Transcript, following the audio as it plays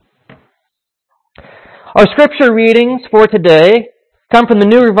Our scripture readings for today come from the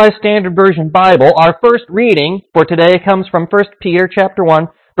New Revised Standard Version Bible. Our first reading for today comes from 1 Peter chapter 1,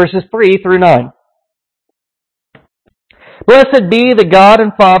 verses 3 through 9. Blessed be the God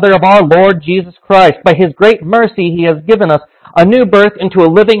and Father of our Lord Jesus Christ. By His great mercy He has given us a new birth into a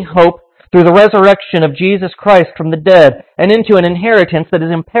living hope through the resurrection of Jesus Christ from the dead, and into an inheritance that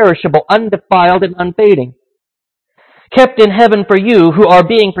is imperishable, undefiled, and unfading, kept in heaven for you, who are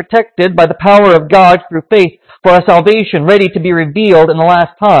being protected by the power of God through faith for a salvation ready to be revealed in the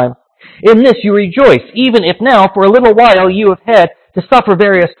last time. In this you rejoice, even if now for a little while you have had to suffer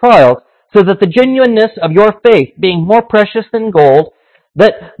various trials, so that the genuineness of your faith, being more precious than gold,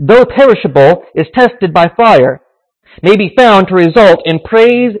 that though perishable is tested by fire, may be found to result in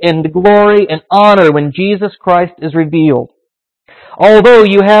praise and glory and honor when Jesus Christ is revealed. Although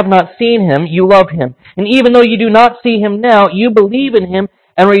you have not seen Him, you love Him. And even though you do not see Him now, you believe in Him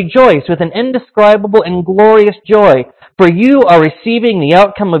and rejoice with an indescribable and glorious joy. For you are receiving the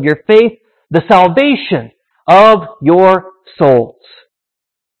outcome of your faith, the salvation of your souls.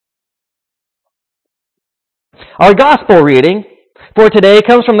 Our gospel reading for today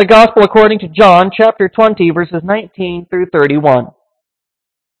comes from the Gospel according to John, chapter 20, verses 19 through 31.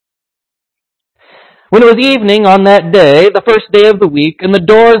 When it was evening on that day, the first day of the week, and the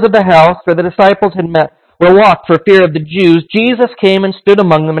doors of the house where the disciples had met were locked for fear of the Jews, Jesus came and stood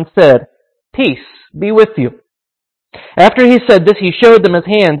among them and said, "Peace be with you." After He said this, He showed them His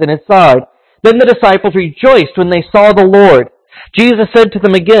hands and His side. Then the disciples rejoiced when they saw the Lord. Jesus said to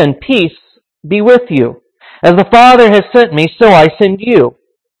them again, "Peace be with you. As the Father has sent me, so I send you."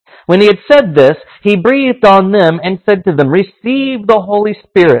 When He had said this, He breathed on them and said to them, "Receive the Holy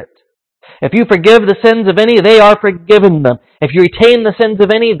Spirit. If you forgive the sins of any, they are forgiven them. If you retain the sins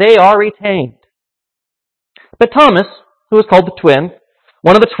of any, they are retained." But Thomas, who was called the twin,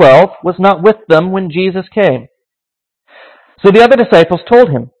 one of the 12, was not with them when Jesus came. So the other disciples told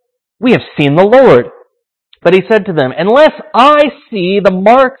Him, "We have seen the Lord." But He said to them, "Unless I see the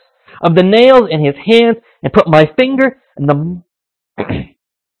marks of the nails in His hands, and put my finger in the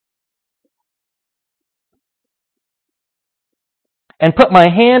and put my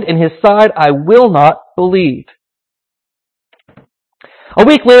hand in His side, I will not believe." A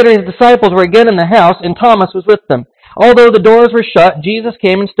week later, His disciples were again in the house, and Thomas was with them. Although the doors were shut, Jesus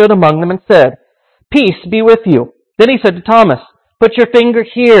came and stood among them and said, "Peace be with you." Then He said to Thomas, "Put your finger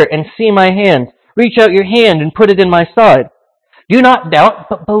here and see my hands. Reach out your hand and put it in my side. Do not doubt,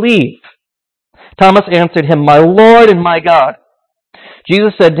 but believe." Thomas answered Him, "My Lord and my God."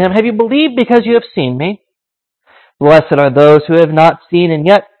 Jesus said to him, "Have you believed because you have seen me? Blessed are those who have not seen and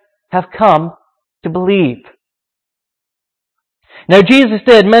yet have come to believe." Now Jesus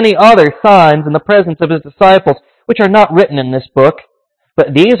did many other signs in the presence of His disciples, which are not written in this book,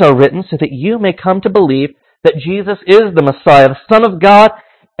 but these are written so that you may come to believe that Jesus is the Messiah, the Son of God,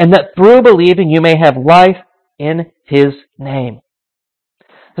 and that through believing you may have life in His name.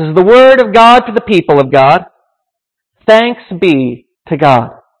 This is the word of God to the people of God. Thanks be to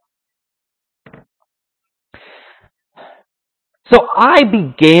God. So I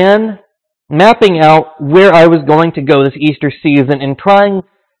began mapping out where I was going to go this Easter season, and trying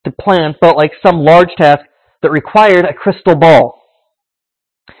to plan felt like some large task that required a crystal ball.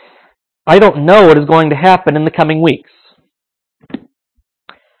 I don't know what is going to happen in the coming weeks.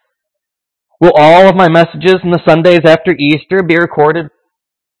 Will all of my messages in the Sundays after Easter be recorded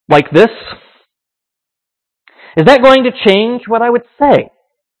like this? Is that going to change what I would say?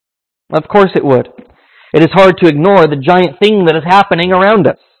 Of course it would. It is hard to ignore the giant thing that is happening around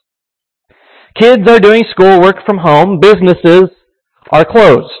us. Kids are doing schoolwork from home. Businesses are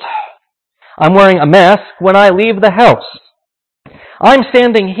closed. I'm wearing a mask when I leave the house. I'm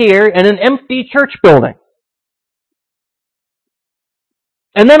standing here in an empty church building.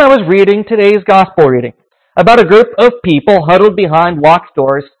 And then I was reading today's gospel reading about a group of people huddled behind locked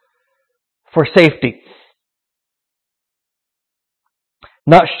doors for safety.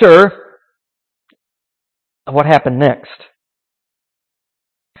 Not sure of what happened next.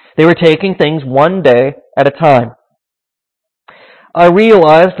 They were taking things one day at a time. I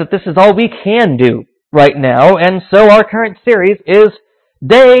realized that this is all we can do right now, and so our current series is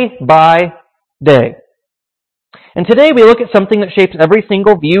Day by Day. And today we look at something that shapes every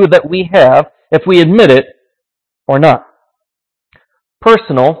single view that we have, if we admit it or not.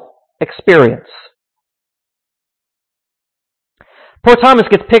 Personal experience. Poor Thomas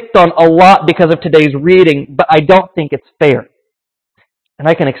gets picked on a lot because of today's reading, but I don't think it's fair. And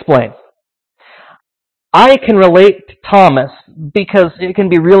I can explain. I can relate to Thomas because it can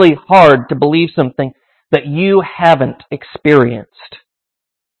be really hard to believe something that you haven't experienced.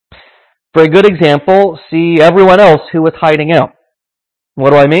 For a good example, see everyone else who was hiding out.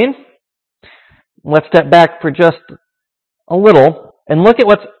 What do I mean? Let's step back for just a little and look at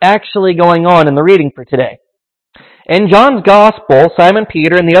what's actually going on in the reading for today. In John's Gospel, Simon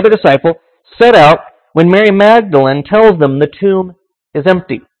Peter and the other disciple set out when Mary Magdalene tells them the tomb is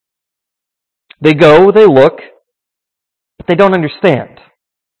empty. They go, they look, but they don't understand.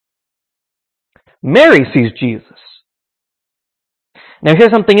 Mary sees Jesus. Now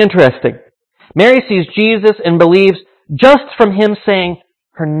here's something interesting. Mary sees Jesus and believes just from him saying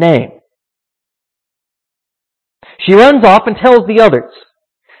her name. She runs off and tells the others,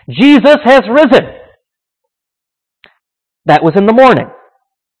 Jesus has risen. That was in the morning.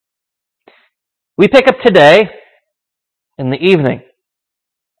 We pick up today in the evening.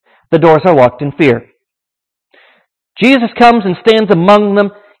 The doors are locked in fear. Jesus comes and stands among them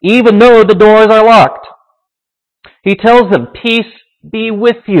even though the doors are locked. He tells them, peace be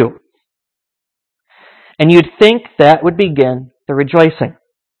with you. And you'd think that would begin the rejoicing.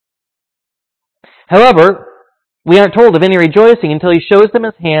 However, we aren't told of any rejoicing until he shows them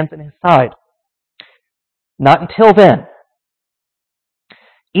his hands and his side. Not until then.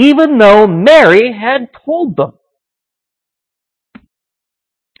 Even though Mary had told them.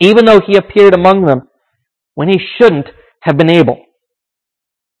 Even though he appeared among them when he shouldn't have been able.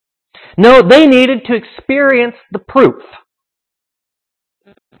 No, they needed to experience the proof.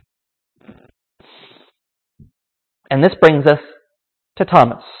 And this brings us to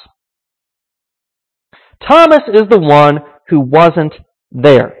Thomas. Thomas is the one who wasn't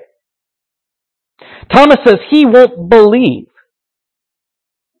there. Thomas says he won't believe.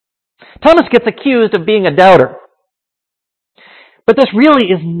 Thomas gets accused of being a doubter. But this really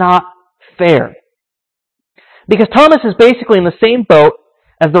is not fair. Because Thomas is basically in the same boat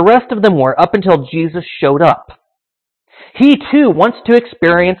as the rest of them were up until Jesus showed up. He too wants to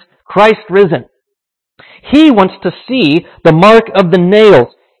experience Christ risen. He wants to see the mark of the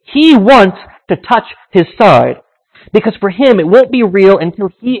nails. He wants to touch his side. Because for him it won't be real until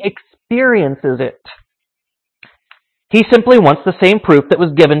he experiences it. He simply wants the same proof that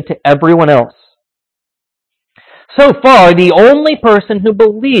was given to everyone else. So far, the only person who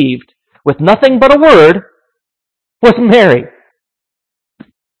believed with nothing but a word was Mary.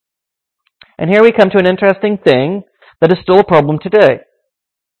 And here we come to an interesting thing that is still a problem today.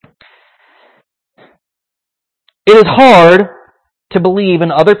 It is hard to believe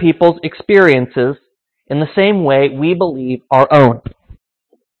in other people's experiences in the same way we believe our own.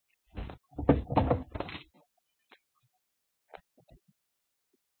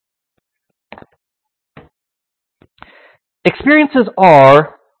 Experiences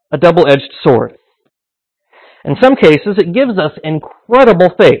are a double-edged sword. In some cases, it gives us incredible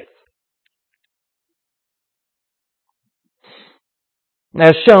faith.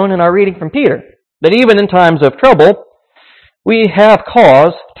 As shown in our reading from Peter, that even in times of trouble, we have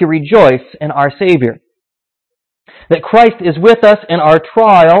cause to rejoice in our Savior. That Christ is with us in our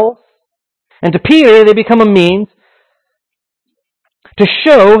trials, and to Peter they become a means to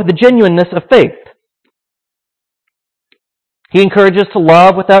show the genuineness of faith. He encourages to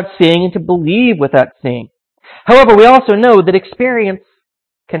love without seeing and to believe without seeing. However, we also know that experience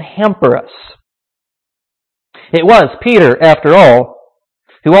can hamper us. It was Peter, after all,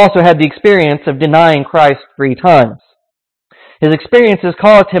 who also had the experience of denying Christ 3 times. His experiences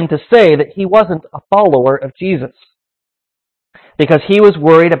caused him to say that he wasn't a follower of Jesus because he was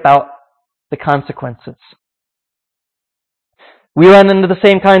worried about the consequences. We run into the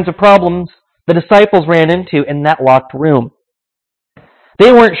same kinds of problems the disciples ran into in that locked room.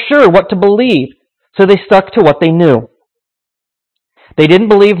 They weren't sure what to believe, so they stuck to what they knew. They didn't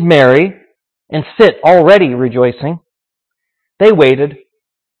believe Mary and sit already rejoicing. They waited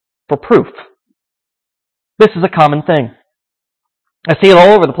for proof. This is a common thing. I see it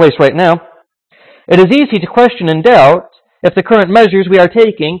all over the place right now. It is easy to question and doubt if the current measures we are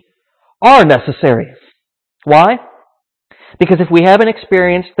taking are necessary. Why? Because if we haven't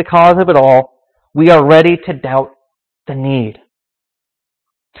experienced the cause of it all, we are ready to doubt the need.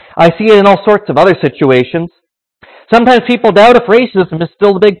 I see it in all sorts of other situations. Sometimes people doubt if racism is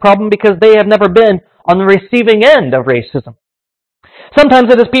still the big problem because they have never been on the receiving end of racism.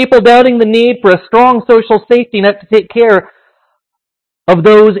 Sometimes it is people doubting the need for a strong social safety net to take care of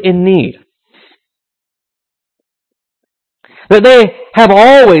those in need. That they have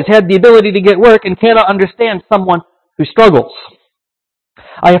always had the ability to get work and cannot understand someone who struggles.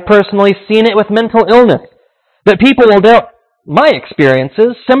 I have personally seen it with mental illness, that people will doubt my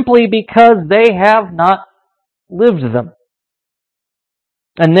experiences simply because they have not lived them,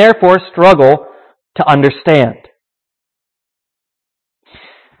 and therefore struggle to understand.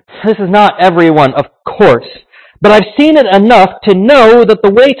 this is not everyone, of course, but I've seen it enough to know that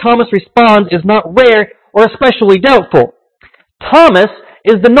the way Thomas responds is not rare or especially doubtful. Thomas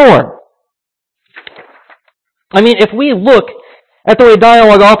is the norm. I mean, if we look at the way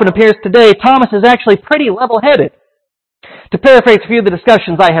dialogue often appears today, Thomas is actually pretty level-headed. To paraphrase a few of the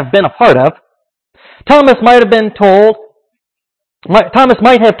discussions I have been a part of, Thomas might have told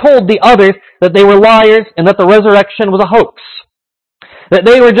the others that they were liars and that the resurrection was a hoax, that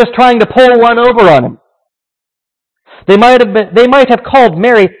they were just trying to pull one over on him. They might have called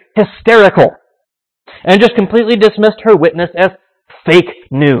Mary hysterical and just completely dismissed her witness as fake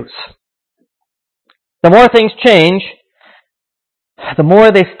news. The more things change, the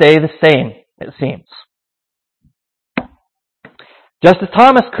more they stay the same, it seems. Just as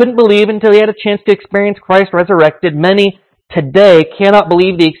Thomas couldn't believe until he had a chance to experience Christ resurrected, many today cannot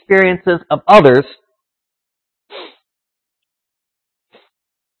believe the experiences of others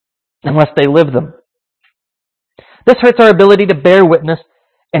unless they live them. This hurts our ability to bear witness,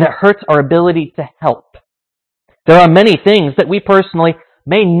 and it hurts our ability to help. There are many things that we personally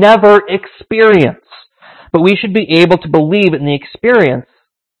may never experience, but we should be able to believe in the experience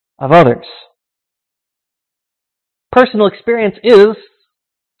of others. Personal experience is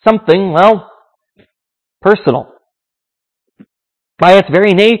something, personal. By its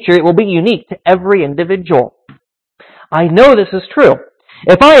very nature, it will be unique to every individual. I know this is true.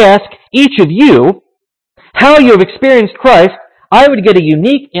 If I ask each of you how you have experienced Christ, I would get a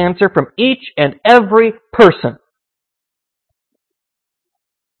unique answer from each and every person.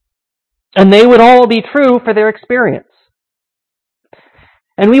 And they would all be true for their experience.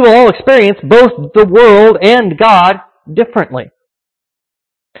 And we will all experience both the world and God differently.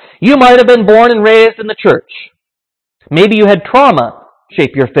 You might have been born and raised in the church. Maybe you had trauma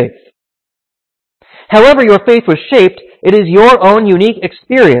shape your faith. However your faith was shaped, it is your own unique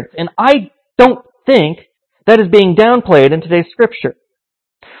experience, and I don't think that is being downplayed in today's scripture.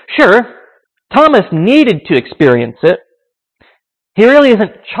 Sure, Thomas needed to experience it. He really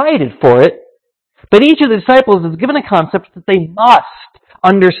isn't chided for it, but each of the disciples is given a concept that they must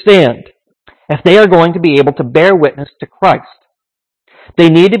understand if they are going to be able to bear witness to Christ. They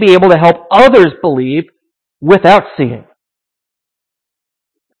need to be able to help others believe without seeing.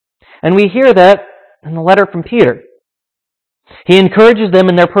 And we hear that in the letter from Peter. He encourages them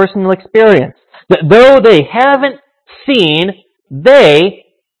in their personal experience, that though they haven't seen, they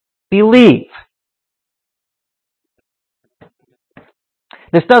believe.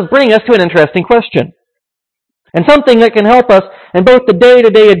 This does bring us to an interesting question, and something that can help us in both the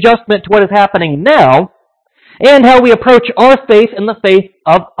day-to-day adjustment to what is happening now and how we approach our faith and the faith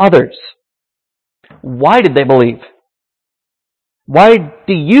of others. Why did they believe? Why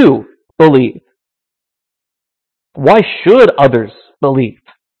do you believe? Why should others believe?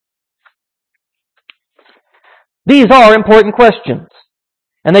 These are important questions,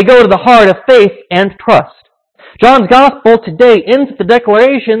 and they go to the heart of faith and trust. John's Gospel today ends with the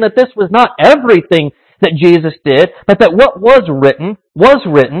declaration that this was not everything that Jesus did, but that what was written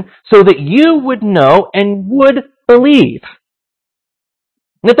so that you would know and would believe.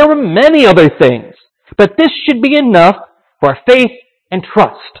 That there were many other things, but this should be enough for faith and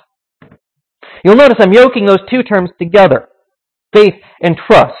trust. You'll notice I'm yoking those two terms together, faith and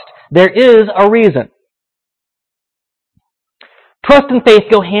trust. There is a reason. Trust and faith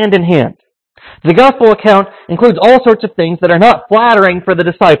go hand in hand. The Gospel account includes all sorts of things that are not flattering for the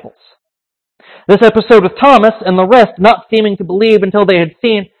disciples. This episode with Thomas and the rest not seeming to believe until they had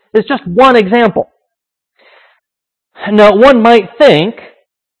seen is just one example. Now, one might think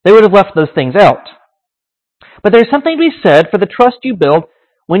they would have left those things out. But there's something to be said for the trust you build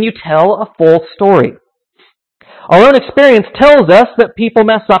when you tell a full story. Our own experience tells us that people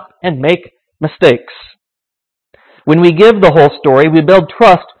mess up and make mistakes. When we give the whole story, we build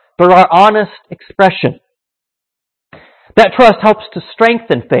trust through our honest expression. That trust helps to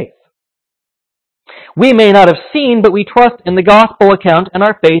strengthen faith. We may not have seen, but we trust in the gospel account, and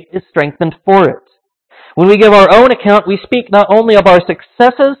our faith is strengthened for it. When we give our own account, we speak not only of our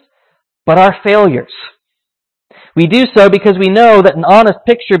successes, but our failures. We do so because we know that an honest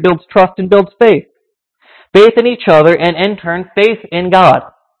picture builds trust and builds faith. Faith in each other, and in turn, faith in God.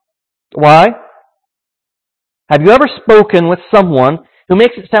 Why? Have you ever spoken with someone who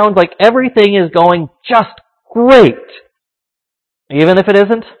makes it sound like everything is going just great, even if it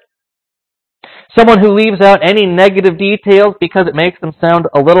isn't? Someone who leaves out any negative details because it makes them sound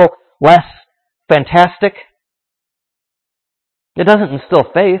a little less fantastic? It doesn't instill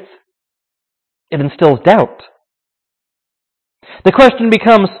faith. It instills doubt. The question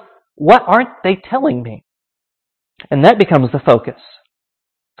becomes, what aren't they telling me? And that becomes the focus.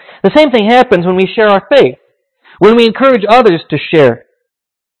 The same thing happens when we share our faith, when we encourage others to share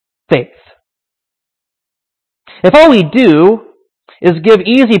faith. If all we do is give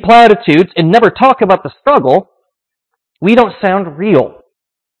easy platitudes and never talk about the struggle, we don't sound real.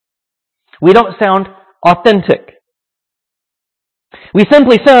 We don't sound authentic. We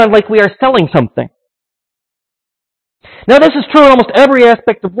simply sound like we are selling something. Now, this is true in almost every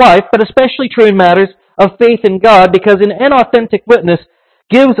aspect of life, but especially true in matters of faith in God, because an inauthentic witness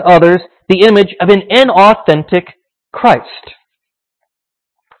gives others the image of an inauthentic Christ.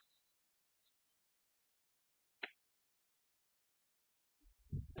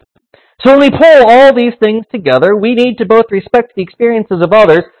 So when we pull all these things together, we need to both respect the experiences of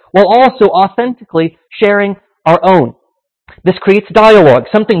others while also authentically sharing our own. This creates dialogue,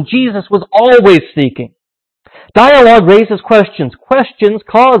 something Jesus was always seeking. Dialogue raises questions. Questions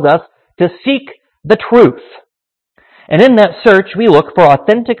cause us to seek the truth. And in that search, we look for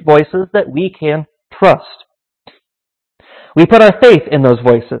authentic voices that we can trust. We put our faith in those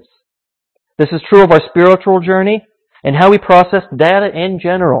voices. This is true of our spiritual journey and how we process data in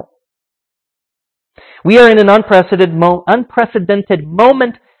general. We are in an unprecedented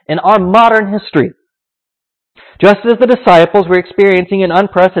moment in our modern history. Just as the disciples were experiencing an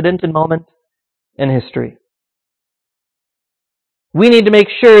unprecedented moment in history. We need to make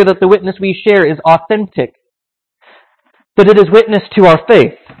sure that the witness we share is authentic, that it is witness to our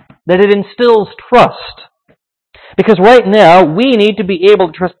faith, that it instills trust. Because right now, we need to be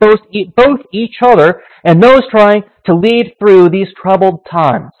able to trust both each other and those trying to lead through these troubled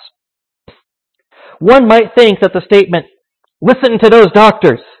times. One might think that the statement, "Listen to those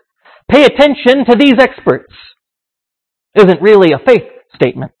doctors, pay attention to these experts," isn't really a faith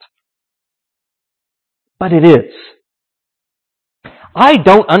statement. But it is. I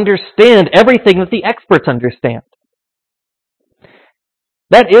don't understand everything that the experts understand.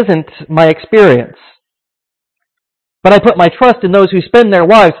 That isn't my experience. But I put my trust in those who spend their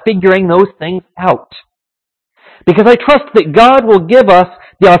lives figuring those things out. Because I trust that God will give us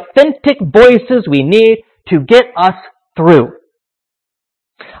the authentic voices we need to get us through.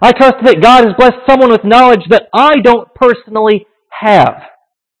 I trust that God has blessed someone with knowledge that I don't personally have.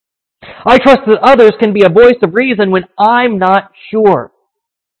 I trust that others can be a voice of reason when I'm not sure.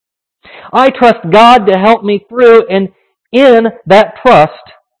 I trust God to help me through, and in that trust,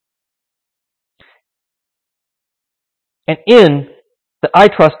 I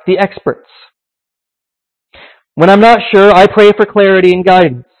trust the experts. When I'm not sure, I pray for clarity and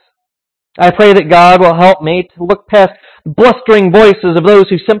guidance. I pray that God will help me to look past the blustering voices of those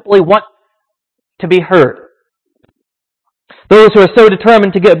who simply want to be heard. Those who are so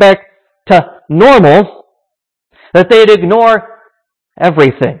determined to get back to normal that they'd ignore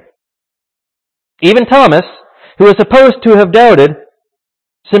everything. Even Thomas, who is supposed to have doubted,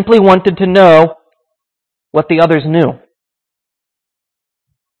 simply wanted to know what the others knew.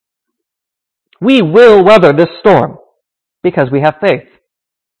 We will weather this storm because we have faith,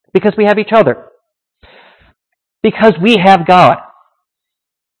 because we have each other, because we have God,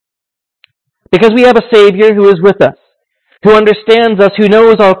 because we have a Savior who is with us, who understands us, who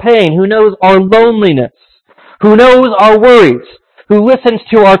knows our pain, who knows our loneliness, who knows our worries, who listens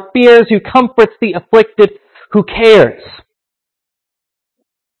to our fears, who comforts the afflicted, who cares.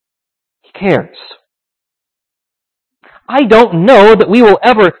 He cares. I don't know that we will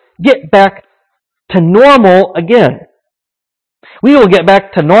ever get back to normal again. We will get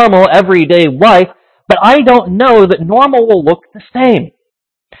back to normal everyday life, but I don't know that normal will look the same.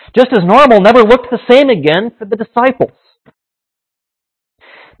 Just as normal never looked the same again for the disciples.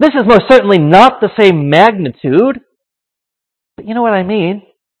 This is most certainly not the same magnitude, but you know what I mean.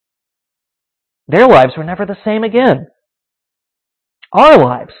 Their lives were never the same again. Our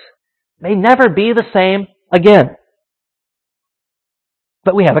lives may never be the same again.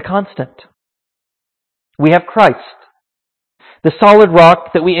 But we have a constant. We have Christ, the solid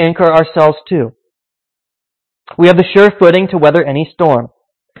rock that we anchor ourselves to. We have the sure footing to weather any storm,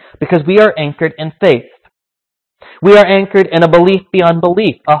 because we are anchored in faith. We are anchored in a belief beyond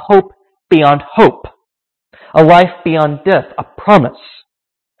belief, a hope beyond hope, a life beyond death, a promise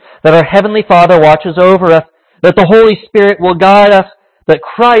that our Heavenly Father watches over us, that the Holy Spirit will guide us, that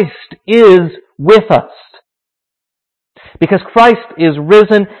Christ is with us. Because Christ is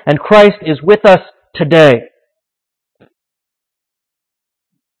risen and Christ is with us today.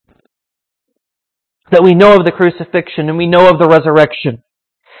 That we know of the crucifixion and we know of the resurrection.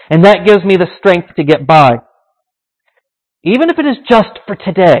 And that gives me the strength to get by. Even if it is just for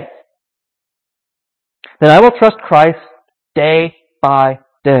today. Then I will trust Christ day by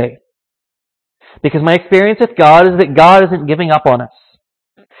day. Because my experience with God is that God isn't giving up on us.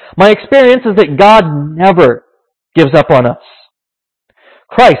 My experience is that God never gives up on us.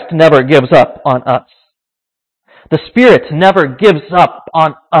 Christ never gives up on us. The Spirit never gives up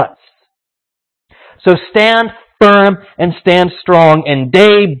on us. So stand firm and stand strong, and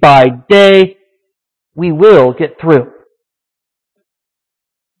day by day, we will get through.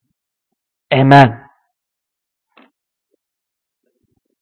 Amen.